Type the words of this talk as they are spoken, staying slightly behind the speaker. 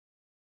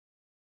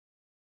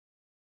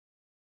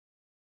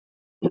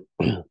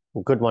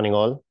Good morning,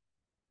 all,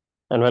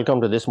 and welcome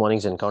to this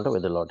morning's encounter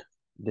with the Lord.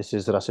 This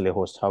is Russell, your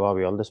host. How are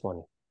we all this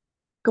morning?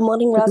 Good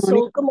morning, Good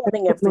morning. Russell. Good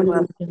morning, Good morning,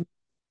 everyone. everyone.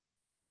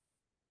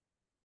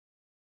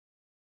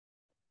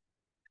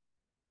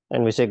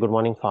 And we say, Good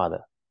morning, Father.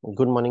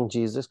 Good morning,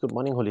 Jesus. Good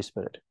morning, Holy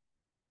Spirit.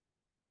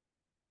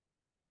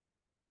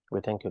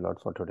 We thank you, Lord,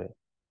 for today.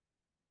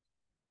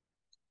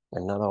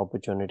 Another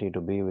opportunity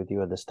to be with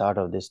you at the start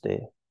of this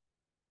day,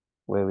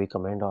 where we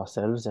commend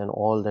ourselves and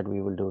all that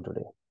we will do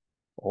today.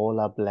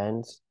 All our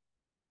plans,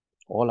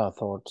 all our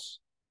thoughts,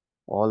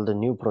 all the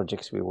new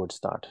projects we would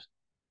start,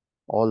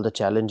 all the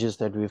challenges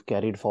that we've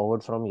carried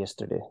forward from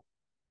yesterday,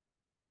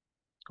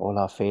 all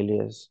our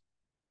failures,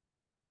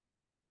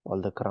 all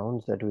the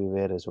crowns that we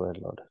wear as well,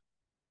 Lord.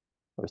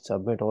 We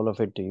submit all of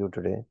it to you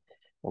today.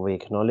 We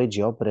acknowledge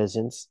your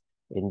presence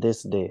in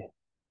this day.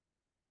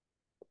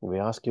 We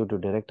ask you to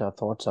direct our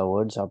thoughts, our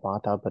words, our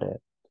path, our prayer,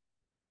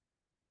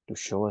 to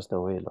show us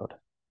the way, Lord,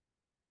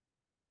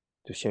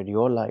 to shed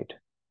your light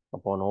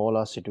upon all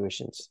our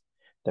situations,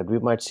 that we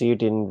might see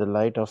it in the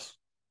light of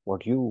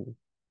what you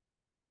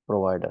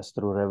provide us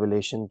through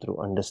revelation,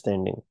 through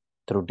understanding,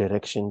 through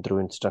direction, through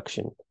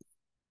instruction,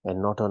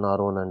 and not on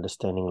our own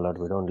understanding, Lord.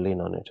 We don't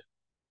lean on it.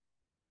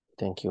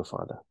 Thank you,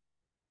 Father,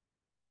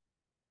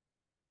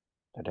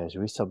 that as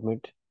we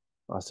submit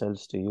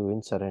ourselves to you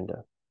in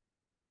surrender,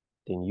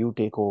 then you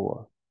take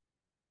over.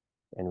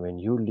 And when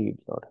you lead,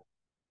 Lord,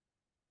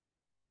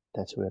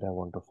 that's where I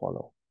want to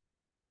follow.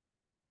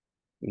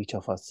 Each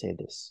of us say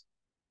this,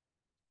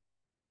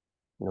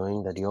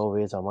 knowing that your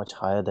ways are much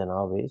higher than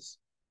our ways,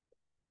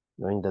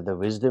 knowing that the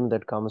wisdom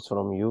that comes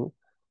from you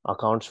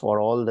accounts for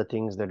all the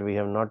things that we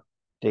have not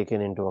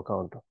taken into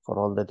account, for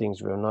all the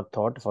things we have not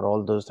thought, for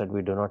all those that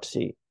we do not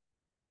see.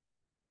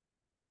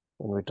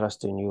 And we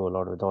trust in you, O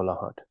Lord, with all our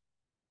heart.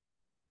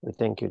 We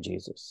thank you,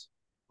 Jesus.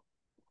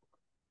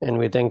 And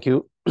we thank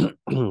you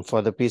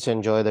for the peace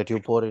and joy that you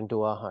pour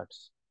into our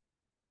hearts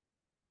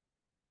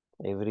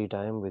every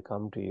time we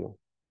come to you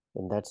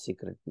in that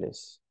secret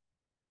place,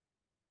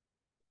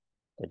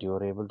 that you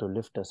are able to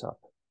lift us up.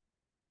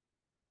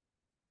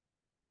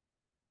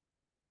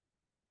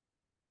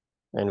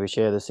 And we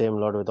share the same,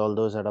 Lord, with all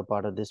those that are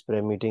part of this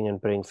prayer meeting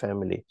and praying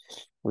family.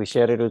 We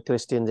share it with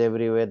Christians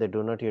everywhere that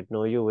do not yet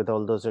know you, with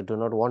all those that do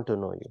not want to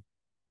know you.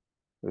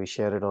 We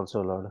share it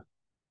also, Lord,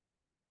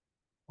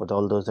 with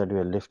all those that we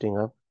are lifting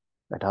up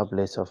at our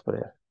place of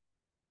prayer,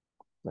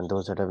 and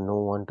those that have no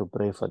one to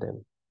pray for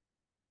them.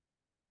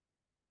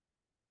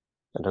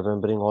 And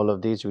remembering all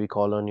of these, we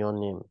call on your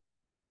name,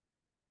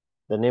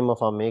 the name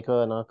of our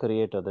Maker and our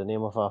Creator, the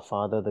name of our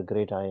Father, the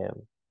great I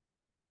am.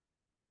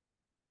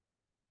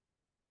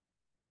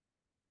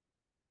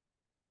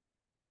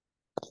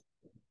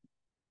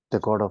 The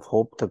God of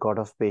hope, the God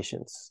of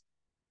patience,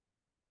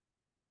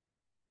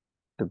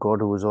 the God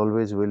who is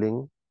always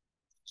willing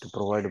to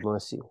provide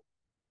mercy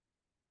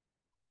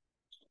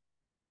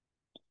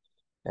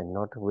and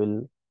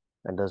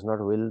does not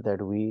will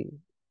that we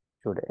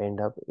should end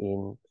up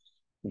in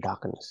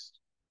darkness,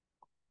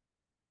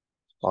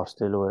 or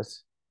still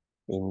worse,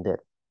 in death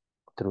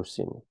through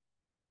sin.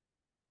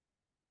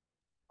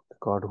 The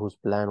God whose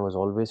plan was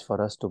always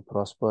for us to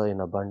prosper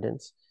in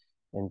abundance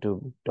and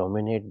to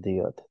dominate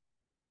the earth.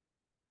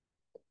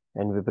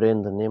 And we pray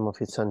in the name of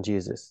his Son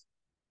Jesus,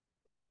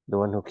 the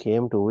one who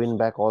came to win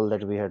back all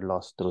that we had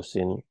lost through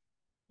sin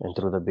and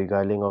through the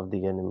beguiling of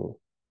the enemy,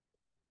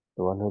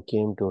 the one who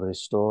came to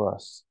restore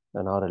us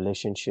and our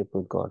relationship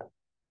with God,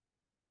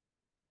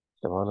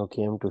 the one who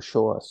came to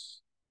show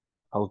us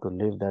how to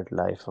live that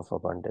life of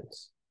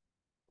abundance,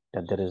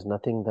 that there is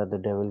nothing that the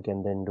devil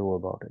can then do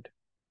about it,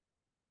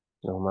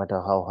 no matter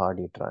how hard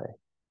you try.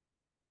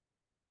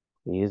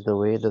 He is the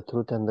way, the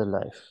truth, and the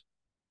life.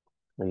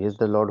 He is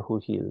the Lord who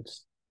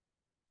heals.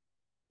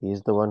 He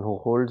is the one who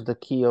holds the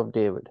key of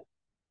David.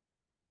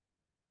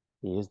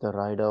 He is the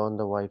rider on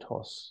the white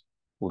horse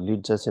who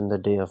leads us in the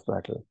day of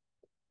battle.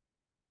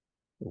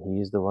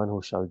 He is the one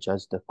who shall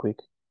judge the quick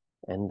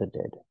and the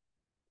dead.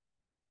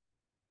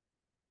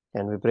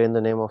 And we pray in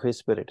the name of his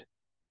Spirit,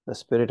 the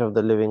Spirit of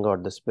the living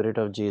God, the Spirit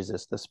of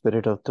Jesus, the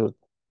Spirit of truth,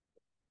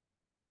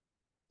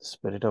 the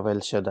Spirit of El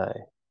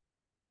Shaddai,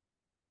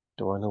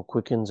 the one who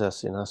quickens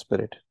us in our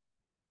spirit,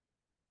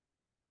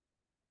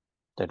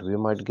 that we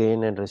might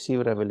gain and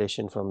receive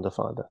revelation from the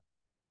Father,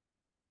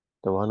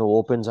 the one who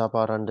opens up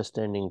our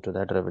understanding to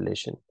that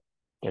revelation,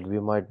 that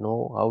we might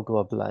know how to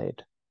apply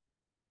it.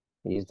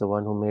 He is the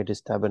one who made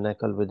his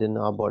tabernacle within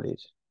our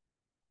bodies.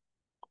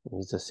 He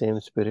is the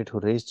same Spirit who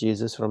raised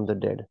Jesus from the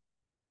dead,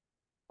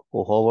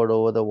 who hovered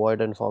over the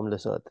void and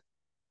formless earth,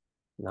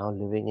 now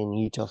living in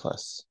each of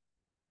us,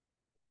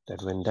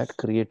 that when that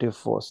creative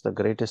force, the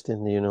greatest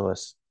in the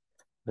universe,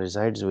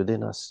 resides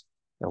within us,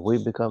 and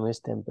we become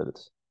his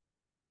temples,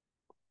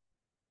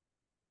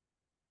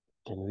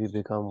 then we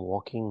become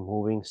walking,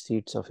 moving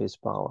seats of his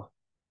power.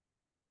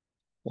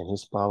 And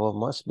his power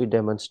must be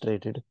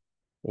demonstrated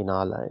in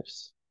our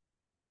lives.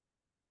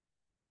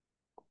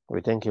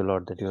 We thank you,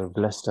 Lord, that you have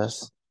blessed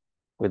us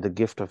with the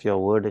gift of your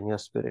word and your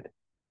spirit,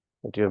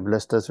 that you have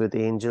blessed us with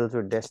angels,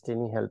 with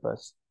destiny. Help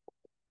us.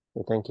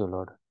 We thank you,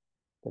 Lord,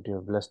 that you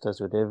have blessed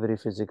us with every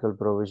physical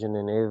provision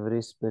and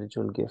every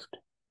spiritual gift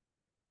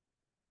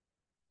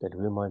that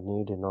we might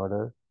need in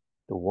order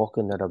to walk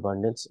in that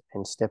abundance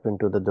and step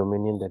into the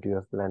dominion that you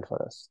have planned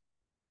for us.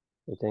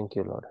 We thank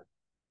you, Lord,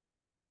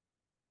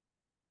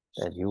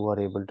 that you are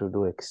able to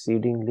do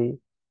exceedingly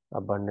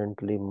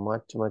abundantly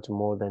much, much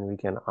more than we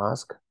can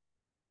ask,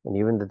 and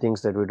even the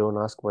things that we don't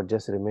ask but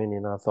just remain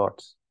in our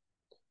thoughts.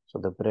 So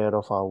the prayer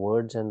of our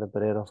words and the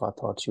prayer of our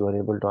thoughts, you are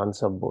able to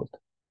answer both.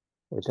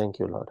 We thank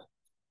you, Lord.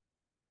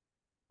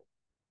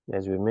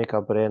 As we make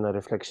our prayer and our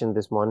reflection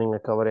this morning, I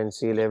cover and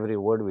seal every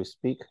word we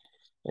speak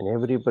and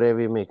every prayer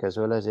we make, as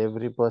well as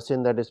every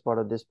person that is part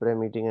of this prayer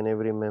meeting and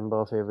every member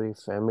of every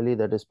family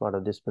that is part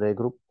of this prayer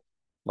group,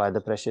 by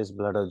the precious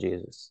blood of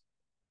Jesus.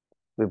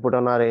 We put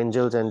on our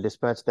angels and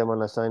dispatch them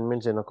on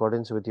assignments in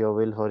accordance with your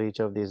will for each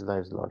of these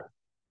lives, Lord.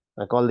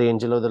 I call the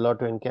angel of the Lord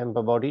to encamp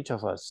about each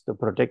of us, to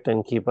protect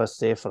and keep us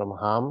safe from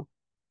harm,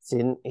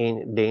 sin,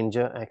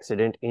 danger,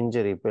 accident,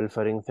 injury,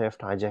 pilfering,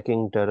 theft,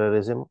 hijacking,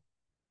 terrorism,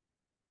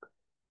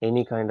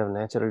 any kind of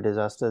natural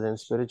disasters and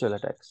spiritual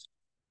attacks.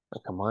 I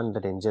command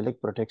that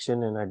angelic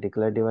protection and I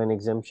declare divine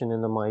exemption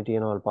in the mighty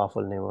and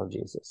all-powerful name of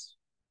Jesus.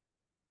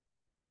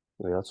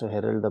 We also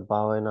herald the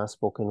power in our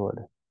spoken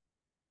word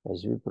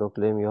as we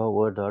proclaim your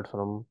word out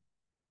from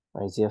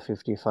Isaiah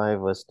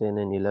 55 verse 10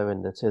 and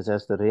 11 that says,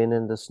 as the rain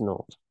and the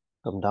snow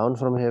come down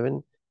from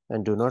heaven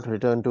and do not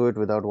return to it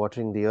without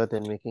watering the earth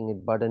and making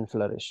it bud and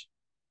flourish,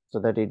 so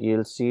that it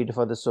yields seed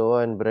for the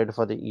sower and bread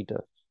for the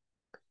eater,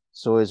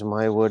 so is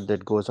my word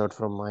that goes out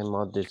from my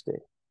mouth this day.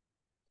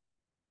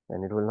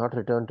 And it will not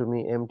return to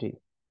me empty,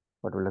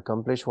 but will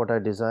accomplish what I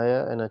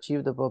desire and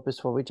achieve the purpose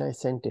for which I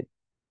sent it.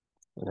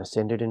 And I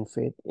send it in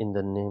faith in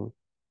the name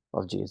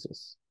of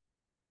Jesus.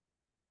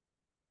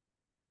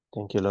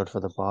 Thank you, Lord, for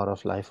the power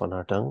of life on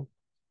our tongue.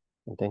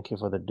 And thank you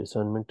for the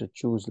discernment to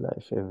choose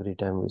life every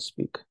time we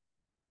speak.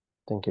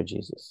 Thank you,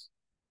 Jesus.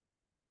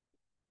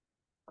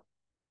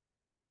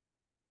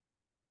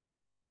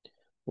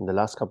 In the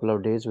last couple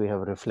of days, we have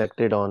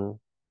reflected on,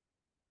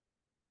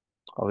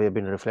 or we have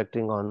been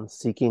reflecting on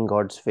seeking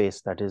God's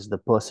face, that is the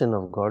person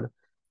of God,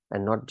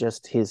 and not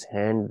just his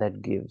hand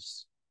that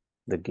gives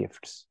the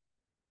gifts.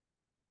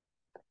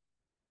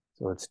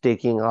 So it's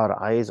taking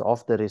our eyes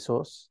off the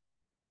resource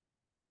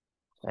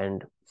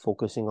and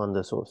focusing on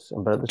the source.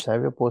 And Brother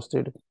Savio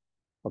posted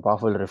a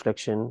powerful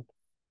reflection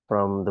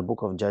from the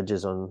book of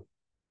Judges on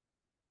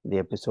the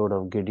episode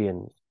of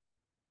Gideon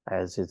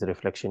as his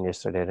reflection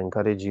yesterday. I'd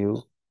encourage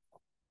you,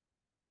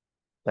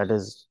 that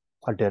is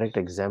a direct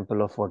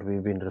example of what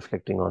we've been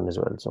reflecting on as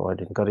well. So I'd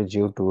encourage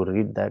you to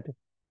read that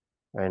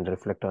and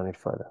reflect on it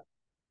further.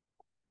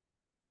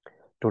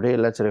 Today,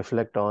 let's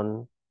reflect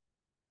on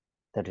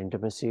that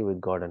intimacy with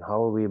God and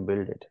how we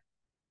build it.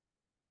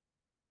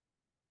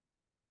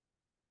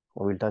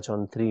 We'll touch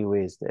on 3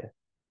 ways there.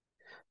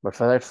 But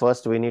for that,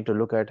 first, we need to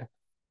look at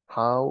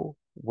how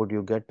would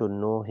you get to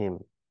know him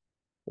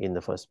in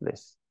the first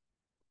place.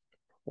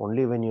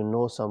 Only when you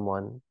know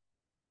someone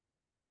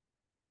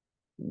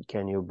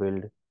can you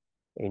build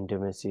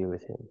intimacy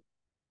with him.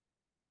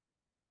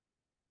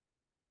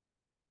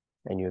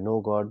 And you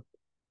know God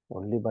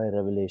only by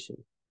revelation.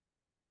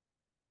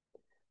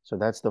 So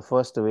that's the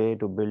first way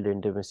to build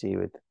intimacy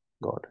with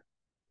God.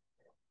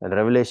 And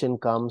revelation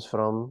comes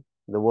from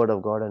the Word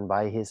of God and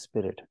by His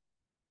Spirit.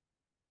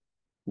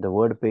 The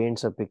Word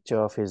paints a picture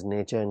of His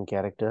nature and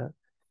character,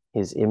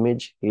 His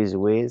image, His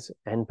ways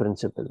and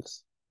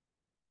principles.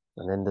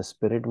 And then the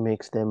Spirit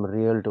makes them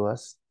real to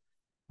us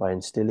by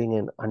instilling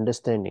an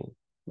understanding,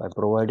 by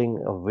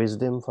providing a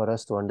wisdom for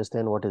us to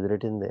understand what is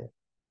written there.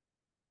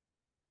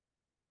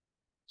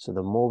 So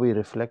the more we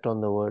reflect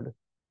on the Word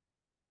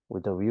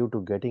with a view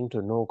to getting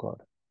to know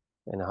God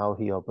and how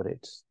He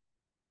operates,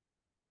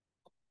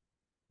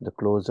 the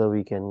closer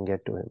we can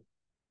get to Him.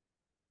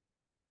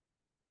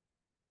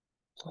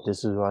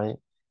 This is why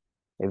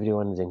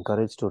everyone is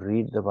encouraged to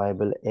read the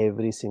Bible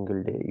every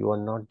single day. You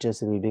are not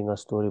just reading a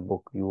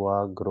storybook. You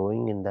are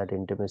growing in that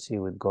intimacy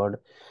with God.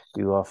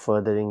 You are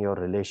furthering your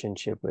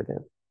relationship with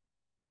Him.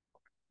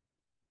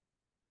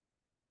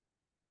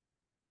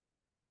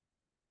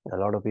 A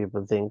lot of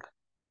people think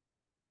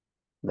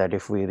that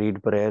if we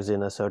read prayers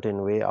in a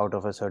certain way out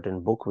of a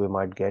certain book, we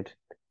might get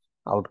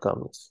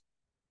outcomes.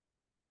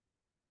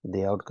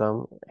 The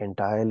outcome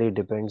entirely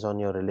depends on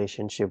your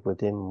relationship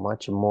with Him,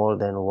 much more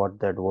than what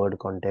that word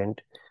content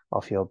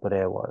of your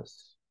prayer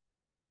was.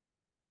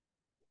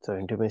 So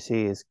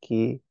intimacy is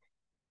key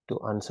to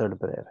answered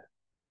prayer.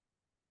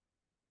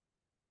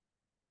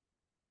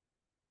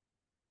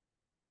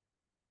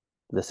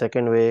 The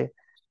second way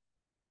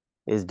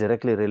is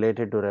directly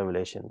related to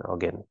revelation.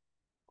 Again,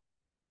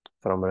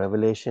 from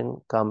revelation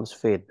comes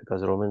faith,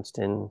 because Romans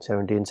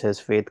 10:17 says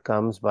faith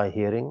comes by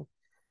hearing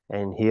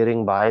and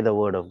hearing by the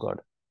word of God.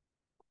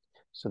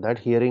 So that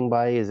hearing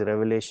by is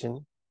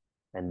revelation,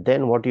 and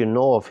then what you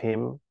know of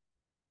Him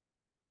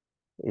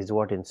is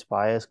what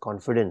inspires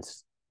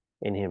confidence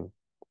in Him,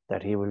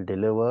 that He will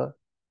deliver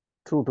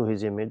true to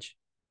His image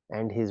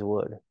and His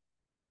word.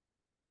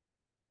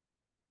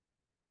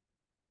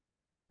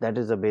 That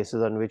is the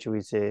basis on which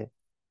we say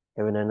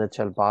Heaven and earth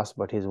shall pass,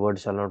 but his word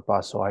shall not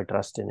pass, so I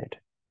trust in it.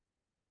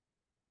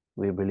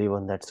 We believe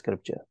on that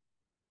scripture.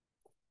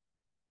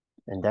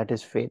 And that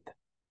is faith.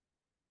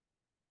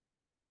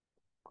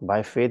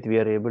 By faith, we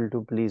are able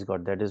to please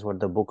God. That is what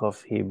the book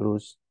of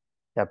Hebrews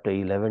chapter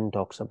 11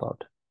 talks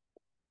about.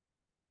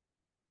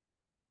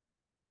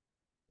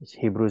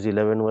 Hebrews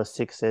 11 verse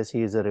 6 says,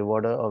 he is a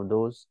rewarder of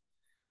those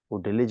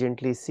who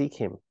diligently seek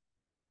him.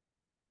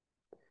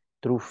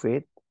 Through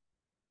faith,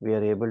 we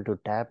are able to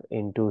tap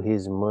into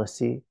his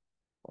mercy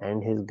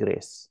and his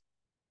grace.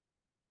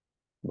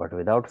 But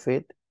without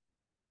faith,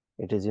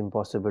 it is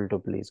impossible to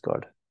please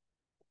God.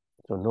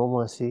 So no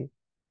mercy,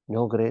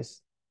 no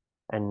grace,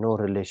 and no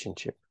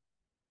relationship.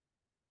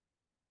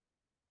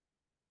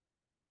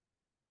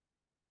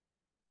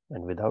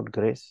 And without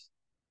grace,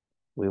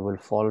 we will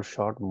fall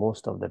short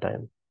most of the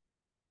time.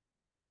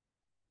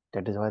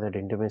 That is why that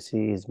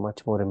intimacy is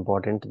much more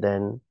important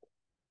than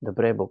the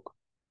prayer book.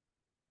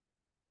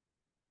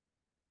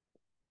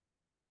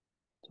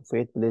 So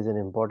faith plays an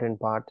important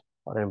part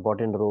or an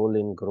important role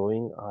in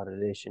growing our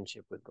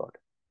relationship with God.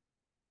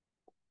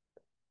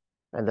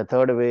 And the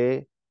third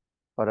way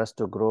for us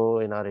to grow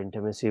in our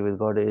intimacy with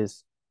God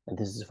is, and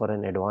this is for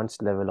an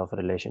advanced level of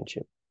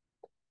relationship.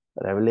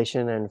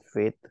 Revelation and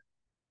faith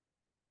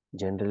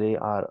generally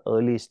are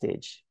early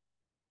stage,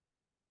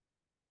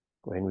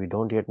 when we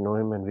don't yet know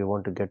him and we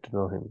want to get to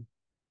know him.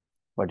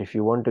 But if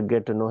you want to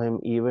get to know him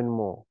even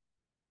more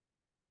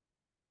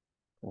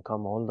and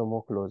come all the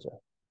more closer,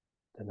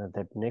 then at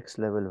that next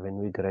level, when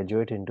we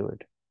graduate into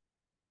it,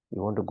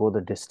 you want to go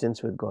the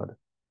distance with God.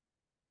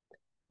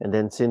 And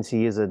then since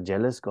he is a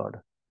jealous God,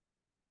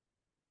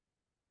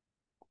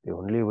 the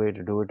only way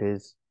to do it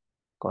is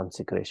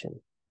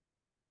consecration.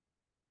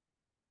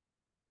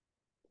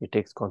 It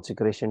takes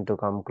consecration to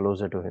come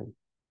closer to him.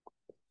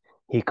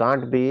 He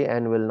can't be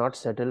and will not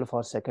settle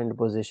for second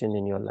position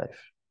in your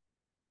life.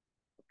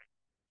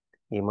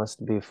 He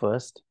must be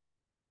first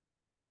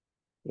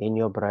in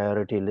your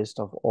priority list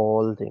of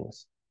all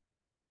things.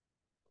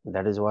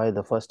 That is why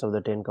the first of the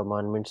 10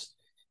 commandments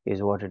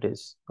is what it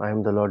is. I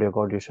am the Lord your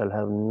God, you shall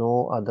have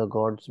no other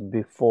gods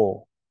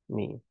before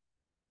me.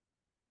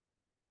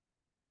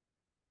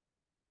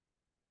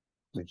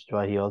 Which is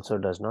why he also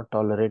does not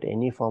tolerate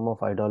any form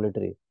of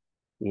idolatry,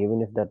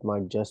 even if that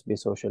might just be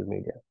social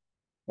media.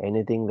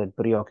 Anything that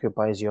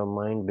preoccupies your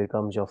mind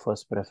becomes your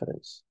first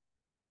preference.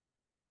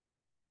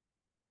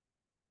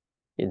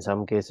 In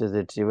some cases,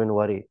 it's even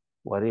worry.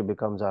 Worry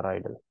becomes our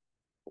idol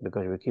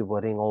because we keep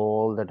worrying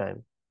all the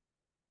time.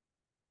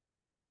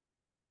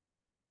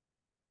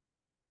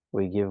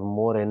 We give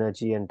more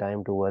energy and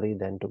time to worry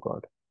than to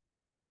God.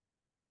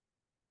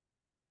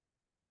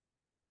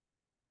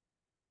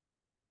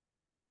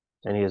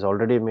 And he has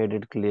already made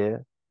it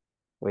clear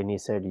when he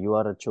said, you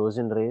are a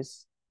chosen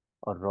race,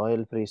 a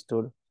royal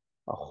priesthood,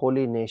 a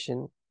holy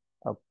nation,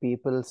 a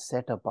people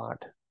set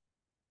apart.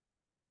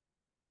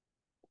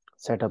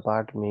 Set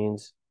apart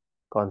means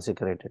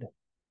consecrated.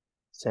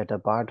 Set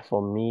apart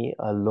for me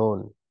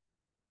alone.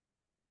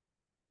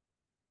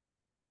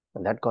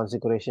 And that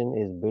consecration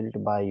is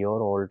built by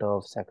your altar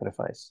of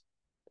sacrifice.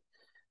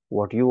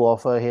 What you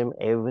offer him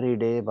every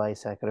day by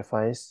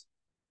sacrifice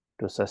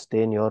to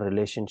sustain your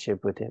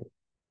relationship with him.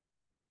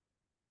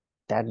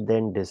 That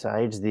then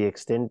decides the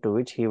extent to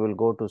which he will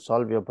go to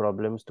solve your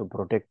problems, to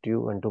protect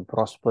you and to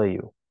prosper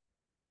you.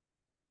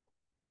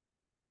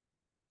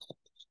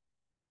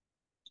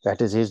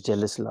 That is his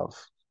jealous love.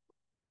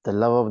 The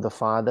love of the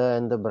father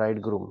and the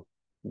bridegroom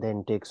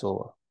then takes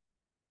over.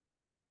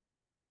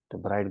 The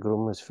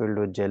bridegroom is filled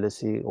with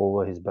jealousy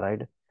over his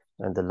bride,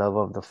 and the love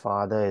of the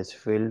father is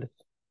filled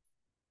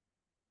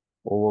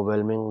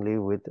overwhelmingly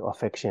with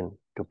affection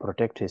to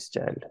protect his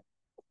child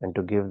and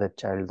to give that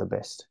child the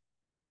best.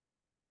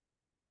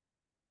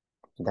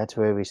 That's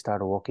where we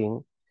start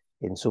walking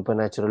in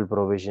supernatural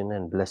provision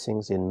and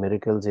blessings, in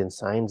miracles, in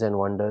signs and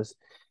wonders,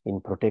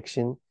 in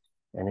protection,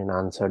 and in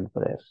answered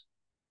prayer.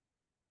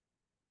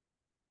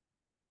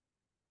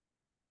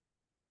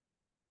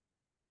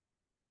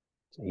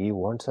 So he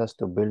wants us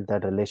to build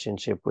that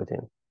relationship with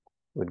him,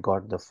 with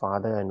God the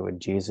Father and with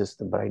Jesus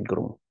the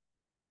bridegroom.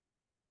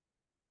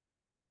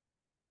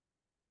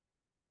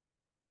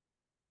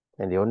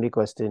 And the only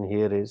question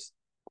here is,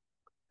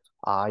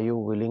 are you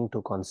willing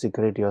to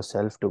consecrate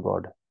yourself to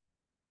God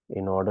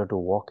in order to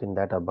walk in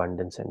that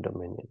abundance and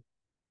dominion?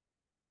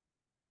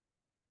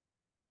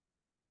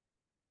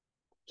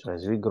 So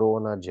as we grow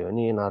on our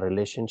journey in our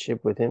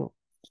relationship with him,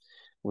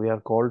 we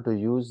are called to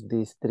use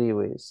these three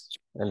ways.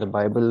 And the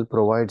Bible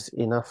provides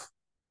enough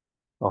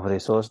of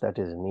resource that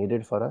is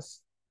needed for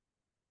us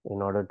in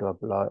order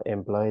to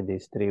employ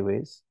these three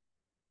ways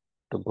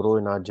to grow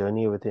in our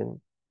journey with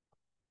him,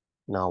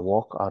 now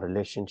walk our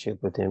relationship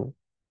with him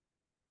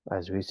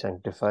as we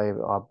sanctify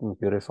and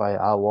purify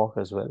our walk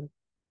as well,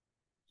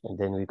 and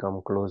then we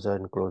come closer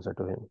and closer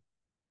to him.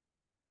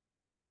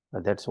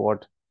 And that's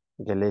what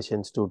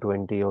Galatians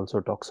 2:20 also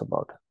talks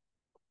about,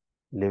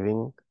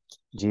 living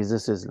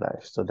Jesus's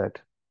life, so that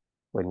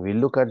when we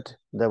look at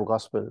the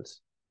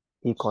Gospels,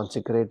 he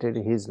consecrated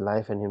his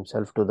life and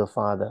himself to the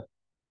Father,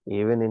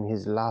 Even in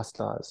his last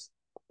hours,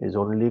 his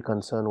only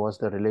concern was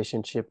the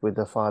relationship with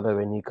the Father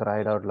when he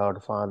cried out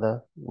loud,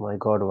 Father, my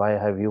God, why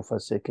have you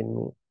forsaken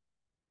me?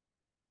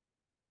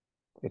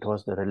 It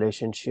was the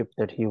relationship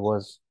that he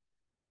was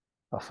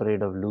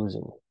afraid of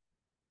losing.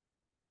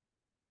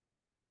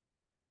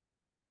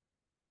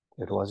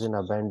 It was in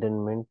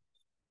abandonment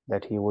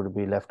that he would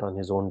be left on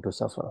his own to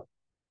suffer.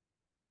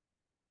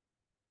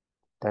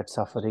 That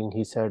suffering,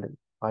 he said,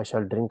 I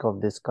shall drink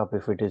of this cup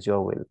if it is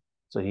your will.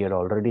 So he had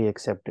already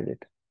accepted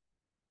it.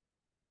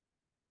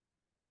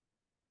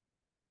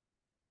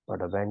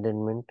 But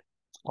abandonment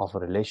of a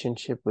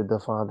relationship with the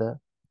Father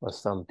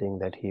was something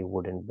that he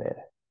wouldn't bear.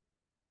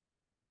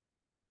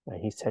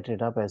 And he set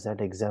it up as that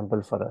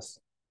example for us,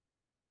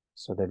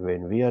 so that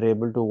when we are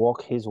able to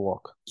walk his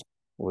walk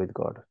with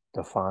God,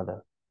 the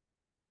Father,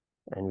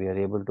 and we are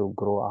able to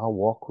grow our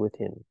walk with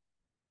him,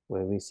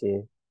 where we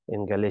say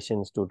in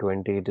Galatians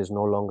 2:20, it is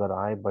no longer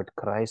I, but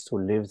Christ who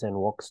lives and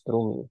walks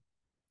through me,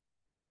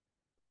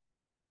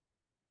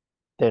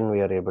 then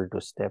we are able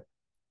to step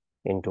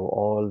into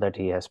all that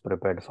he has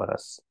prepared for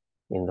us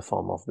in the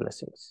form of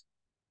blessings.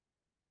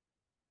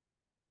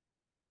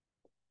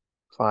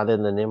 Father,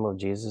 in the name of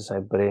Jesus, I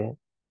pray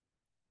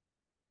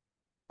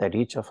that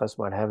each of us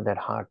might have that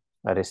heart.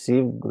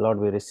 Lord,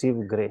 we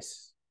receive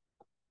grace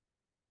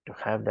to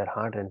have that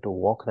heart and to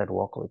walk that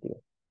walk with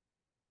you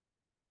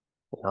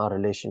in our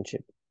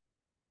relationship.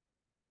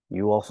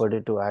 You offered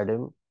it to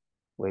Adam,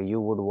 where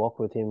you would walk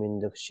with him in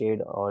the shade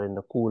or in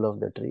the cool of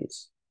the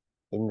trees,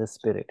 in the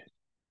Spirit.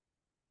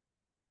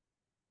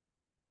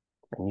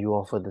 And you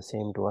offer the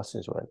same to us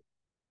as well.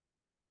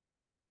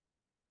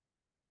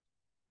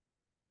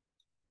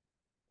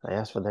 I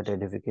ask for that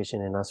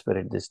edification in our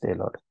spirit this day,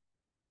 Lord.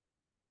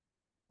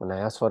 And I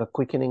ask for a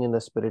quickening in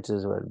the spirits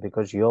as well,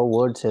 because your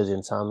word says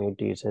in Psalm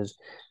 80, it says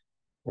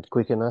that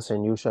quicken us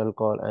and you shall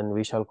call, and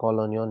we shall call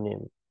on your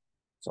name.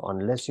 So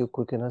unless you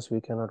quicken us, we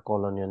cannot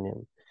call on your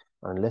name.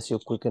 Unless you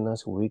quicken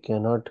us, we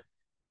cannot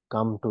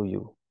come to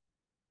you.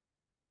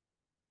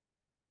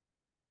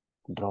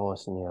 Draw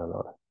us near,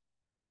 Lord.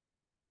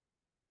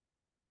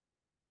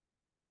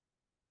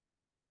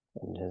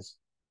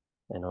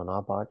 And on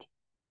our part,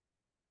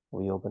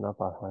 we open up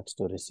our hearts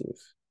to receive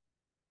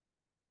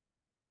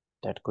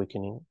that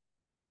quickening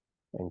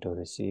and to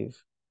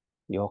receive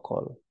your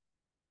call,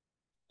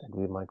 that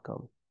we might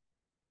come,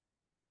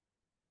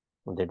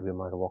 that we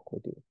might walk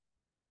with you.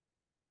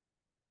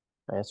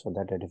 I ask for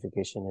that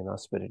edification in our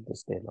spirit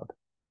this day, Lord.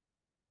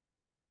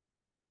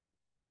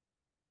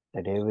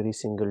 That every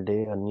single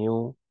day a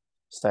new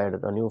side,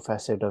 a new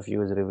facet of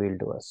you is revealed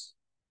to us.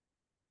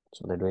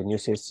 So that when you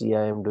say, see,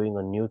 I am doing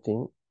a new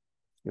thing,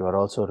 you are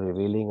also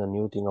revealing a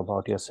new thing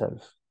about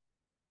yourself,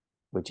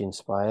 which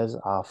inspires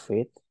our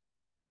faith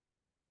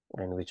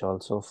and which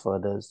also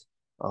furthers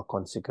our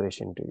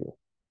consecration to you,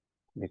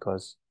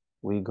 because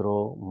we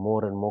grow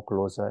more and more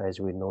closer as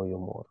we know you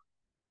more.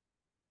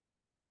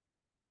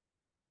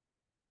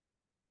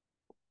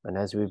 And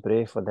as we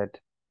pray for that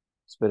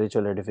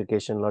spiritual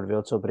edification, Lord, we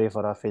also pray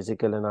for our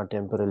physical and our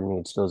temporal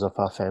needs, those of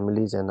our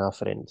families and our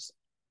friends.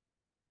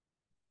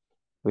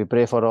 We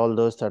pray for all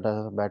those that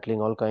are battling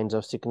all kinds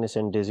of sickness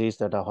and disease,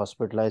 that are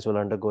hospitalized, will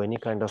undergo any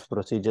kind of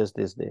procedures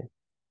this day.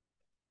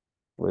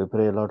 We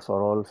pray, Lord,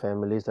 for all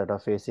families that are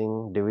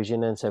facing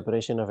division and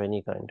separation of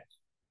any kind.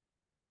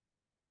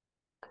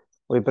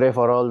 We pray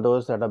for all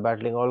those that are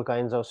battling all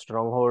kinds of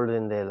strongholds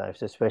in their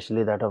lives,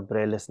 especially that of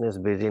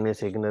prayerlessness,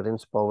 busyness,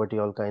 ignorance, poverty,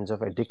 all kinds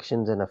of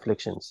addictions and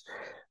afflictions,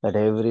 that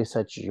every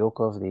such yoke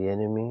of the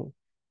enemy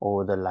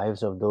over the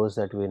lives of those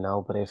that we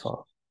now pray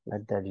for,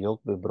 let that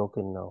yoke be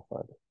broken now,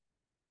 Father.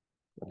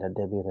 Let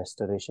there be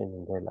restoration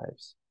in their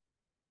lives.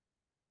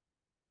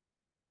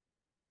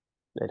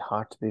 Let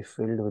hearts be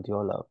filled with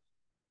your love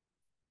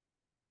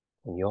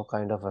and your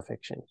kind of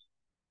affection.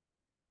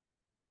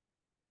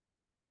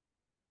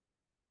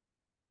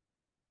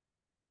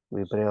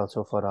 We pray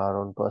also for our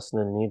own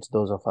personal needs,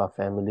 those of our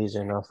families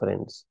and our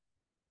friends,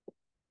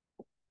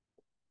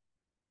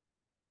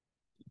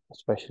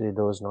 especially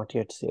those not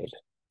yet saved.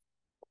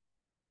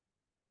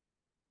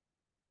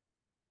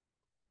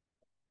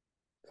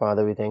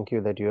 Father, we thank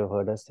you that you have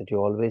heard us, that you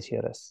always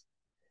hear us.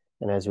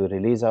 And as we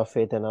release our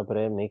faith and our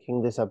prayer,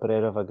 making this a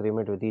prayer of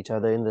agreement with each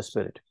other in the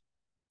Spirit,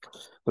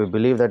 we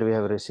believe that we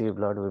have received,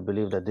 Lord. We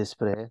believe that this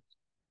prayer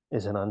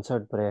is an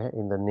answered prayer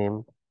in the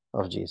name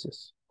of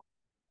Jesus.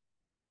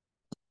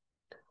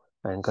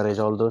 I encourage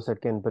all those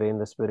that can pray in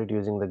the Spirit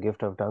using the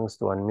gift of tongues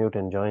to unmute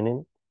and join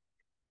in.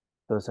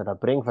 Those that are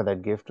praying for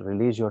that gift,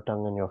 release your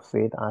tongue and your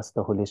faith. Ask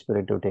the Holy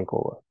Spirit to take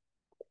over.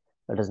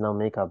 Let us now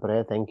make our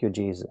prayer. Thank you,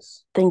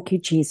 Jesus. Thank you,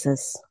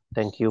 Jesus.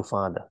 Thank you,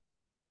 Father.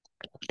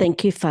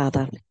 Thank you,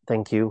 Father.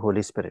 Thank you,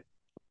 Holy Spirit.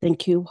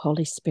 Thank you,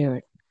 Holy Spirit.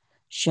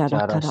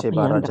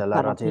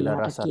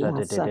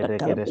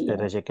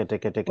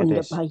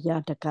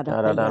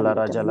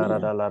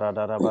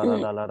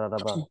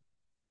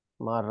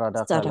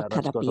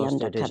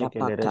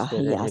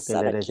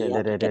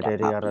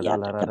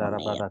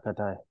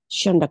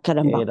 Shanda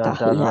Eran Karambakahia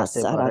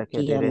tarase Saraki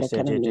barakete and the rese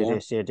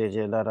Kanamia.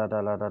 de la ra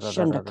da la da da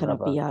da Shanda da da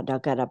ba. Karapia da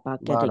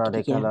Karapaka de Bara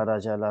de Kia. kala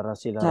raja la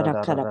rasi la ra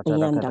da ra ra ta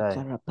da Sarakarapia da kadai.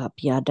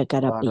 Karapapia da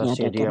Bara Karapia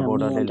da shedia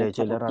boda Kanamia de da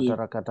leje la ra ta Karapia.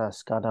 ra kata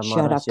skada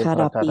mara se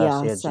prakada Sharakarapia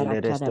se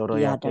jele restoro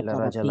ya Sarakarapia da ke la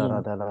raja la ra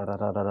Karapia. da la ra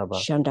ra ra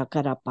ba. Shanda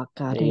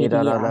Karapaka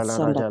Eda la Redia la la Sanda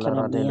raja la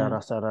ra de la Kanamia.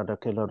 rasa ra da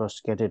kilo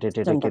ros kete de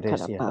Sanda kete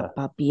siya.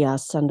 Karapapia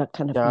Sanda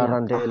Kanapia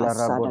Charande la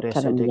rabo Kahasada de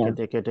se de Kanamia.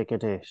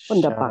 kete.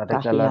 Unda Shara de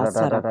kala Pakahia ra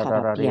da da da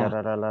da da Sarakarapia.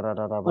 ra la ra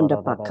ra ba Unda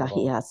ra ra ba.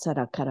 Pakahia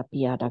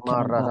Sarakarapia da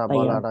Marada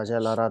bala Karambapaya. raja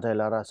la ra de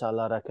la rasa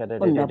la ra kete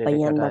Unda de Bayanda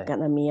kadai.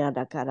 Kanamia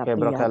da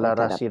Karapia da Kebrakala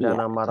Karapia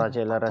rasidana da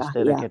marajela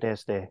rastere Karapakahia.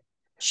 keteste.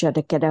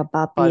 Shadakada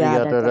Bapia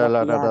Palia da da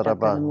la da Karapia da da da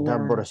ba. Kanamia.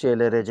 Dambur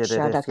shele reje de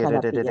reskere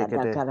de Shadakarapia da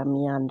kete.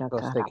 Karamia da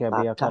Roste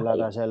kebia kala Karapakahia.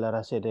 rajela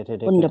rasede de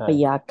Unda ketai.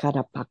 Baya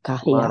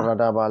Karapakahia.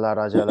 Marada bala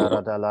rajela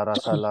rada la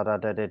rasa la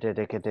rada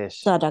de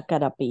ketes.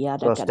 Sadakarapia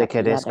da Roste Karapia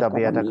kedes da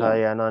kabia da Karamia.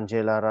 kaya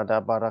nanjela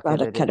rada barake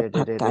Sadakarapaka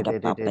da de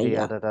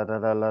Papaya. da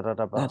da la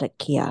rada ba.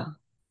 Sadakia.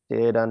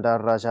 De danda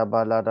raja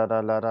bala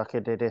da la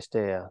rakete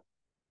destea.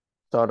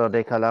 Todo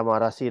de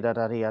calamara sida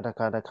da ria da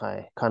kada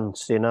kai. Kan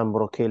sinam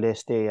brokele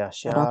stea.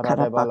 Shara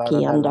de bala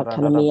da Sadakarapaki la da rada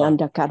Kanamia ba.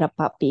 da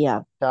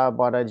Karapapia. Ta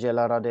bada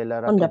jelara de la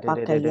Unda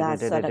rakete Pakaya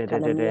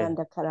Sadakanamia de.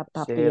 da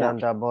Karapapia.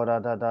 Seranda bora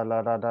da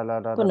la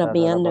Kuna da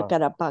bianda ba.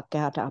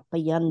 Karapaka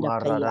Payanda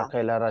Marada Kaya.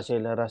 kelara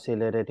jelara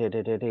sile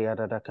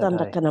da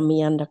Sanda kadai.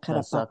 Kanamianda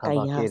Saka Karapakaya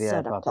bakiria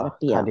Sada baba.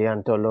 Karapia.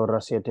 Kadianto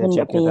lora sete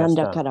Unda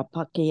bianda cheketasta.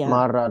 Karapakia.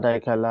 Marada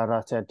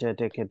kelara sete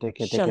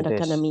Shanda ketes.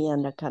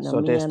 Kanamianda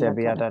So teste Kanamianda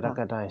biada da Karapa.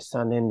 kadai.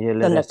 Sanin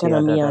jelere Sanda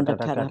sia Kanamianda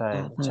da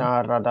kadai. Karapava.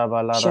 Chara da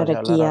balara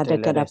jalara Shadakia da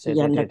telere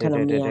sete Karapianda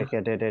Kanamia.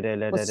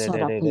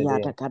 Usara de.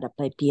 Piata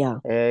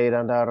Karapapia.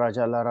 Eiranda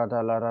raja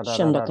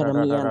Shanda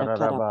Kanamianda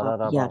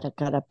Karapapia da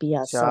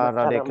Karapia Sada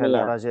Shara de Karamia.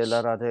 Calara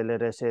Gelara de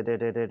Lerese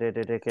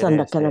de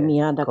Sanda Kedeste.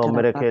 Kanamianda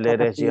Comere che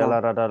regia Karapakarapia. la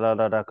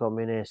da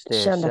comineste.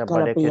 Shanda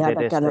Shabade che Karapia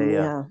da dedestea.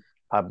 Karamia.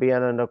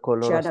 Abbiano no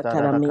coloro Shada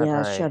stada da Karamia,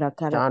 catai. Shada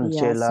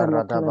Karapia, Chancela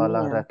Sanda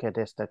radabala Karamia.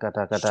 raketeste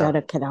catacata.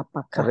 Shada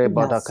Karapakahia,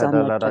 Rebada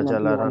Sana cadala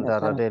rajala Kanabianda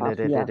randara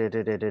Karapapia,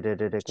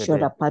 de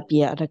Shada kete.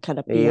 Papia, the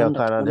Io Karapianda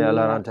cara de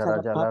la Kanamia,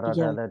 rantara jala Karapapia,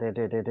 radala de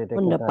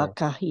Unda catai.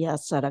 Pakahia,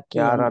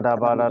 Yara Sarakianda da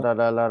bala Karamia, da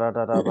la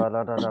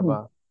da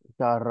ba.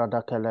 Yara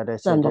da kala de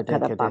se Sanda de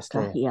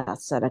kedeste. Karapakahia,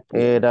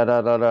 E Sarakia, da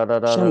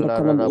Shanda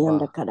da ba.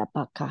 Kanamianda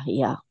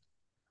Karapakahia,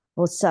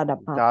 Osada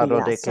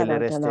Daro Papia, de Sada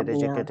kelereste de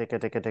Kanamia,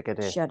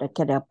 kete. Shada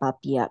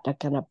Karapapia, the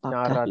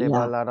Nara de Karapakahia,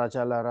 bala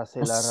raja la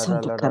rase la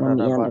Santa da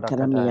Kanamia, ba the da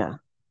katai. Kanamia,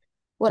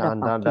 what a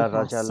Chanda da Pakiha,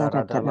 raja la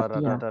Sada da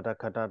Karapia. da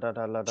kata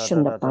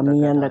Shanda da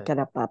pamia da katai.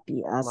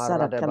 karapapi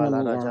Marra asara de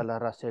bala raja kanamia. la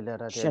rase la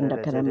Shanda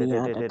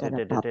kanamia da de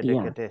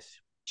karapapia.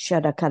 ketes.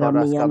 Shada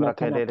Horas kanamia da cabra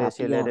que le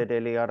se le karapapia. de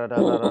liara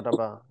da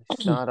ba.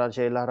 Shara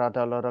jela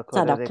rada la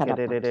Sada de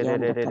karapakia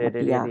da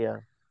karapia.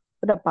 dia.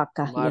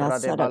 Udapakahia Marra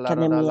de sada bala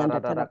kanamia da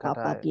da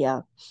katai.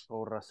 karapapia.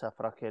 Ora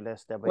safra que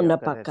les de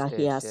bayakadeste,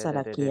 Undapakahia shere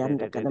sada kian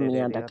da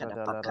kanamia da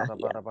karapakahia.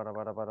 bara.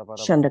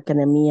 Shanda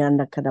kanamia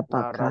da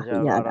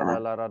Maraja karapakahia lara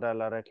da. da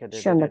la reke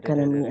Shanda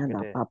kanamia da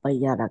kete.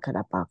 papaya da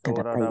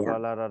Ora da karapakadapaya.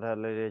 bala rada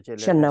le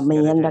jele Shanda reskere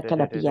mayanda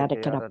karapia da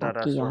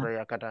da karapakia. sura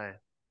yakadai.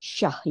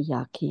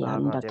 Shahiyaki Mara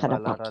anda de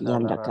bala karapaki rada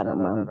la anda rada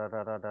da karamam.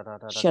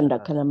 Shanda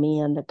katai.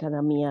 kanami anda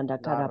kanami anda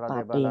Nara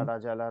de bala karapapi.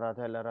 raja la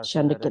rada la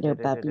Shanda rasele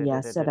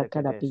karapapiya sada ketes.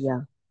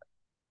 karapiya.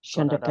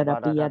 Shanda Kora da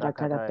bala karapiya da da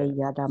katai.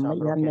 karapiya da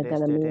Sabro mayanda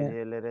kedeste de kanamiya.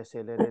 jele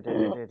resele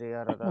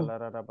la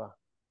rada ba.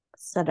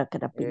 Sada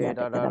E karapiya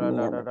da da da da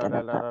da kanamiya da da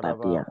da da da da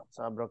ba. karapapiya.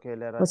 Sabro ke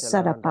le ra la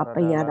Sada randa da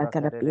papaya la da ra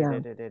karapiya.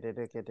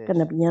 ketes.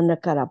 Kanamiya da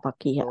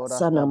karapakiya. Tora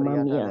Sana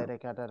stabriata mamiya. le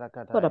da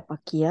katai.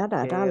 Korapakiya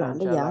da Ke dala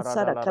liya anjala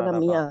sada da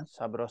la ba. kanamiya.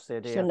 Sabro se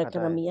de Shanda akatai.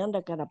 kanamiya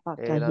da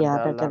E karapakahiya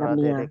randa da la ra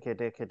de kanamiya.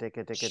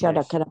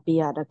 Shada ketes.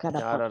 karapiya da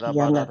Chara da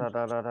ba karapakiya.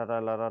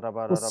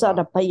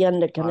 Usada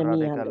payanda Mara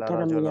de kanamiya da kalara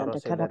kanamiya joloro da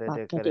se le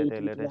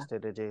karapakadiya. reste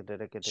de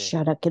kete.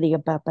 Shada kiriya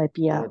E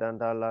papaya.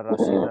 randa la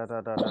rasila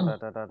ba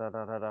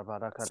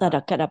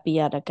Sada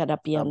karapiya da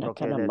karapiya da Sabro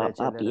ke le kanama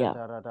papaya.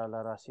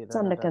 la rasila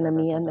Sanda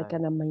kanamiya da katai.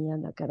 kanamaya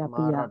da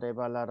Mara karapiya. de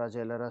balara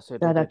jelera se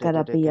Sada de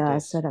karapiya,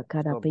 ketes. sada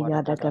karapiya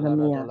Kobara da kadalara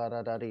kanamiya.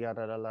 dalara daria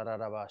dalara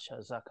rabasha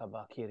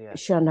zakaba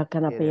Shanda kiria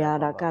karapiya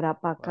da baba.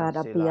 karapaka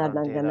da piya da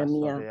Silarantera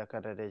kanamiya. soria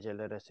kada de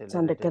jelera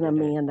Sanda de.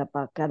 kanamiya da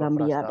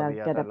pakarambiya Kofrasta da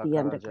via da la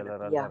karapiya da cara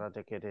karapiya. dara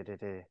de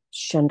de.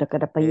 Shanda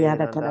karapiya E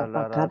da randa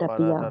karapaka la da bara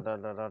piya.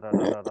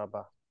 da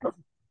raba.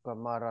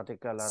 Kamara de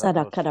kalara Sada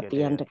koske karapiya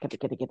de. da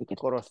karapiya.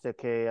 Koroste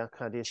ke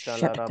akadista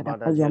la Shada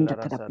rabada karapiya da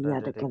jelera sada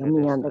karapiya da de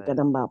kanamiya da kedeste.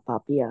 karamba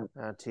papaya.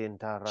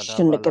 Atinta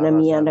rada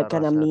balara Shandakanamiya jala da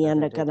rasa kanamiya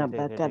da de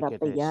karapakarapiya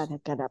kedes. da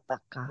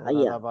karapakaya.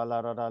 Rada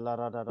balara la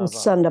raba.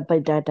 Usanda pa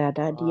da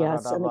dia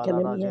Rada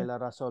balara sanakanamiya. jela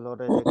rasolo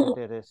de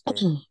kedeste.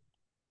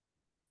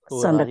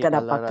 Sanda Urari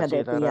kalara karapaka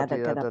de shira piya da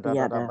ratira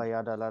karapiya da da.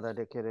 bayada la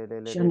de kere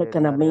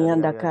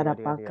Shandakanamiya da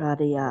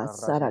karapakariya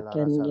Rajala sarakan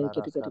rasala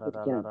rasara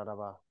la yirikirikirikin.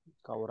 raba.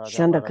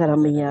 Kauraja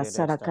barake Shandakanamiya de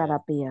resta.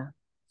 sarakarapiya.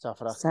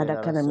 Safra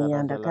kela Sadakanamiya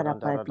rasala da jala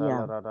randa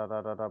karapapiya.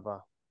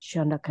 raba.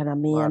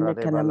 Shandakanami and the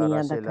Kanami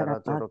and the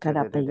Karapa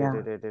Karapaya.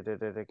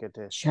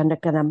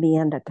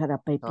 Shandakanami and the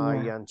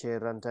Karapapia.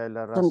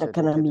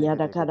 Sandakanami and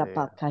the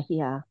Karapa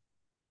Kahia.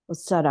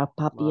 Usara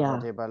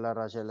Papia.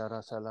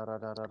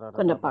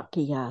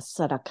 Kundapakia,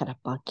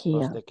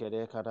 Sarakarapakia.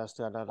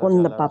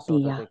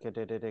 Kundapapia.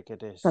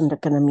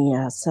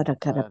 Sandakanamia,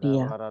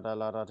 Sarakarapia.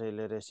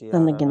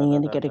 Sandakani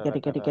and the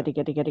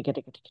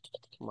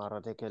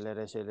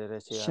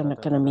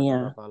Shandakanamia.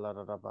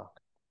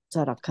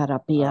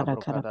 Sarakarapia,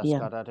 Karapia.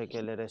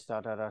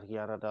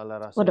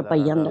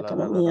 Udapayanda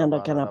Kanamia, the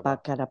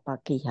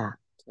Karapakarapakia.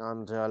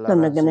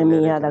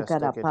 Sanaganamia, the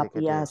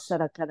Karapapia,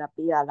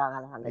 Sarakarapia,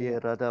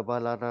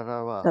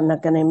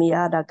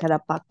 Sanaganamia, the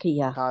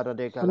Karapakia.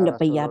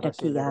 Kundapayada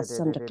Kia,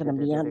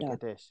 Sandakanamianda.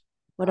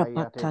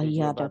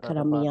 Udapakaya, the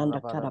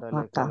Karamianda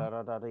Karapaka.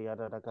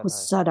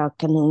 Usara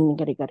Kanin,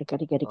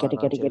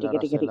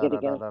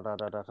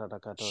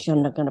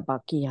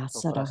 Shanaganabakia,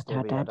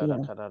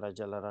 Saratadadia.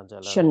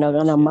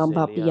 Shanagana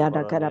Mambapia,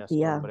 the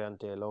Karapia.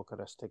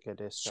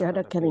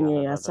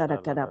 Shadakania,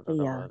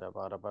 Sarakarapia.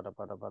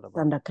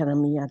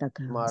 Sandakanamia, the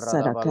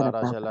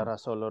Sarakarapaka.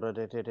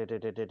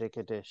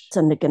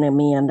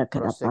 Sandakanamia, the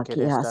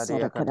Karapakia,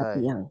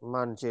 Sarakarapia.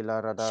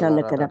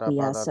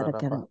 Shandakarapia,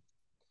 Sarakarapia.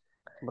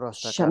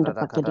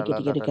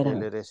 Shandapakirikirikirikira.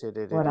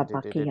 Ora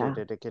pakia.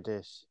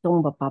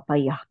 Tumba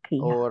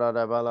papayakia.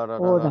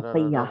 Ora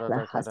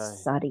payala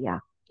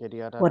hasaria.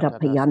 Ora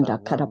payanda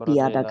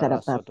karapiada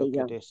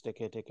karapapia.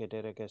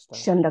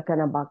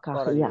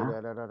 Shandakanabakahia.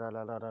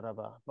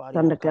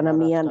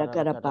 Sandakanamianda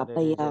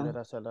karapapaya.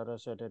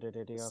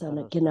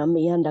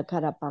 Sandakanamianda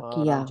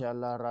karapakia.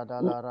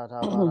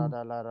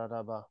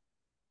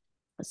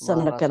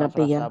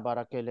 Sandakanapia.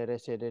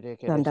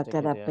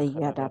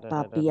 Sandakanapia da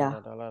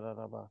papia.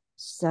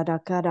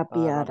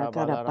 Sadakarapia da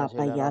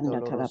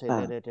karapapayanda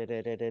karapa.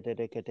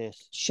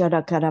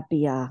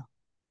 Shadakarapia.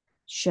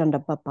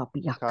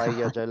 Shandapapapia.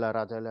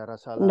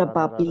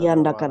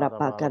 Napapianda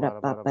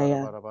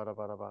karapakarapapaya.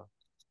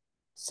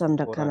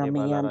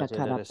 Sandakanamianda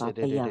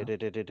karapapaya.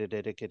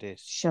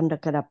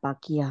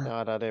 Shandakarapakia.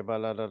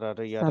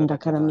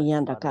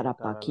 Sandakanamianda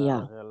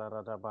karapakia.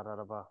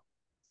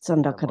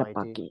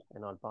 Sandakarapaki.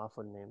 In all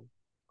powerful name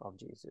of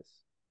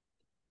Jesus.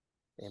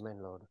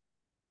 Amen, Lord.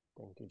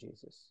 Thank you,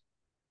 Jesus.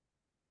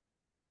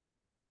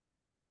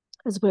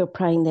 As we were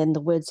praying then, the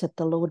words that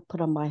the Lord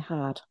put on my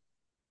heart.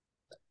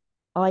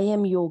 I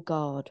am your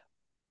God.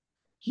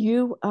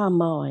 You are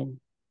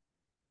mine.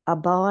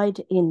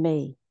 Abide in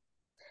me.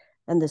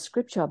 And the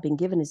scripture I've been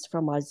given is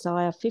from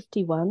Isaiah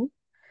 51,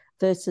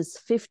 verses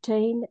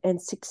 15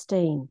 and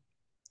 16.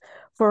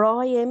 For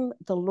I am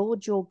the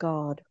Lord your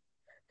God,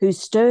 who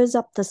stirs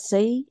up the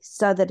sea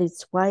so that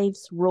its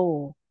waves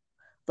roar.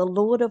 The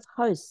Lord of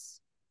hosts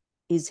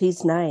is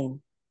his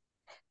name.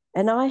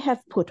 And I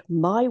have put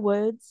my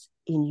words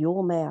in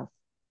your mouth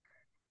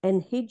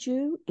and hid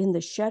you in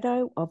the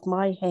shadow of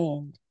my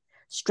hand,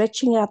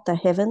 stretching out the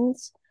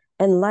heavens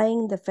and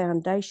laying the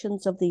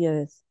foundations of the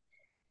earth,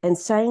 and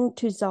saying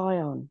to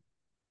Zion,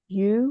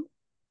 you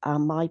are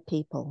my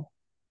people.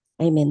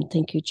 Amen.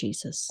 Thank you,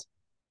 Jesus.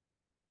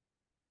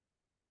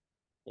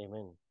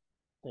 Amen.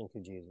 Thank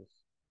you, Jesus.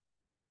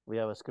 We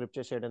have a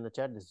scripture shared in the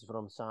chat. This is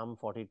from Psalm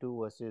 42,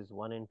 verses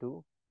 1 and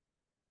 2,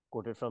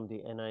 quoted from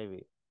the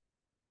NIV,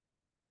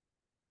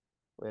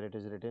 where it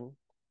is written,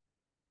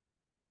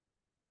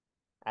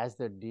 as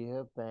the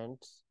deer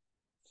pants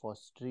for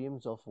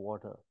streams of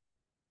water,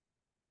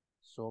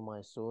 so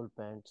my soul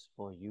pants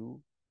for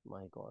you,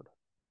 my God.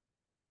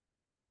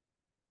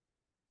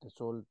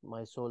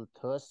 My soul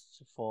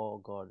thirsts for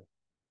God,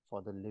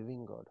 for the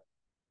living God.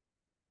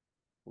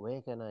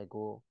 Where can I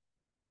go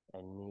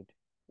and meet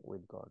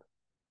with God?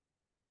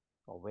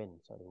 Or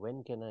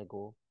when can I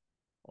go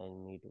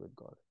and meet with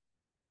God?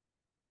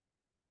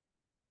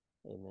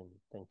 Amen.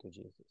 Thank you,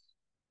 Jesus.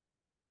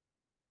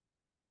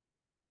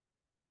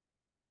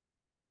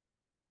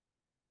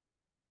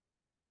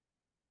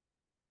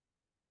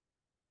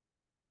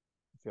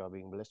 If you are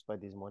being blessed by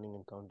these morning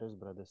encounters,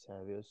 Brother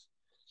Savio's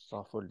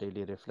powerful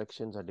daily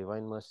reflections, our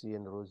Divine Mercy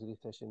and Rosary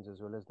sessions,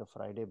 as well as the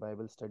Friday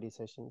Bible study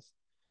sessions,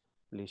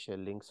 please share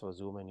links for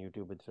Zoom and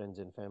YouTube with friends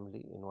and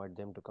family. Invite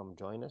them to come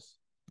join us.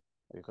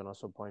 You can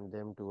also point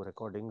them to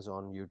recordings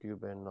on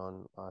YouTube and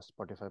on our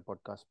Spotify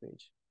podcast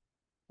page,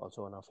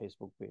 also on our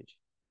Facebook page.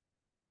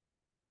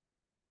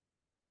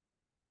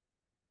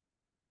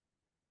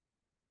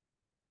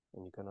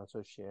 And you can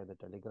also share the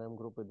Telegram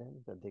group with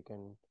them, that they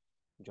can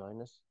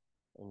join us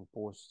and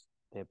post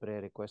their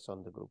prayer requests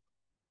on the group.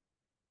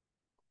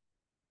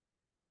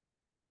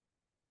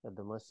 That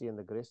the mercy and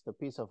the grace, the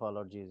peace of our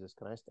Lord Jesus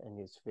Christ and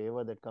his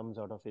favor that comes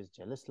out of his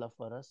jealous love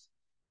for us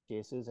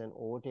chases and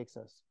overtakes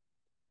us.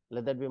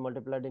 Let that be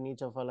multiplied in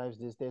each of our lives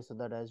this day, so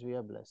that as we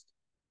are blessed,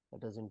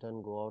 let us in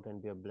turn go out and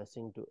be a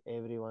blessing to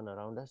everyone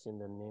around us in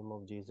the name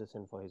of Jesus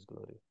and for his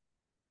glory.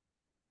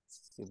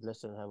 Be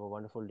blessed and have a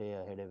wonderful day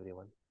ahead,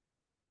 everyone.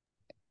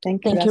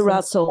 Thank you,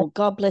 Russell.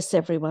 God bless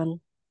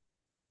everyone.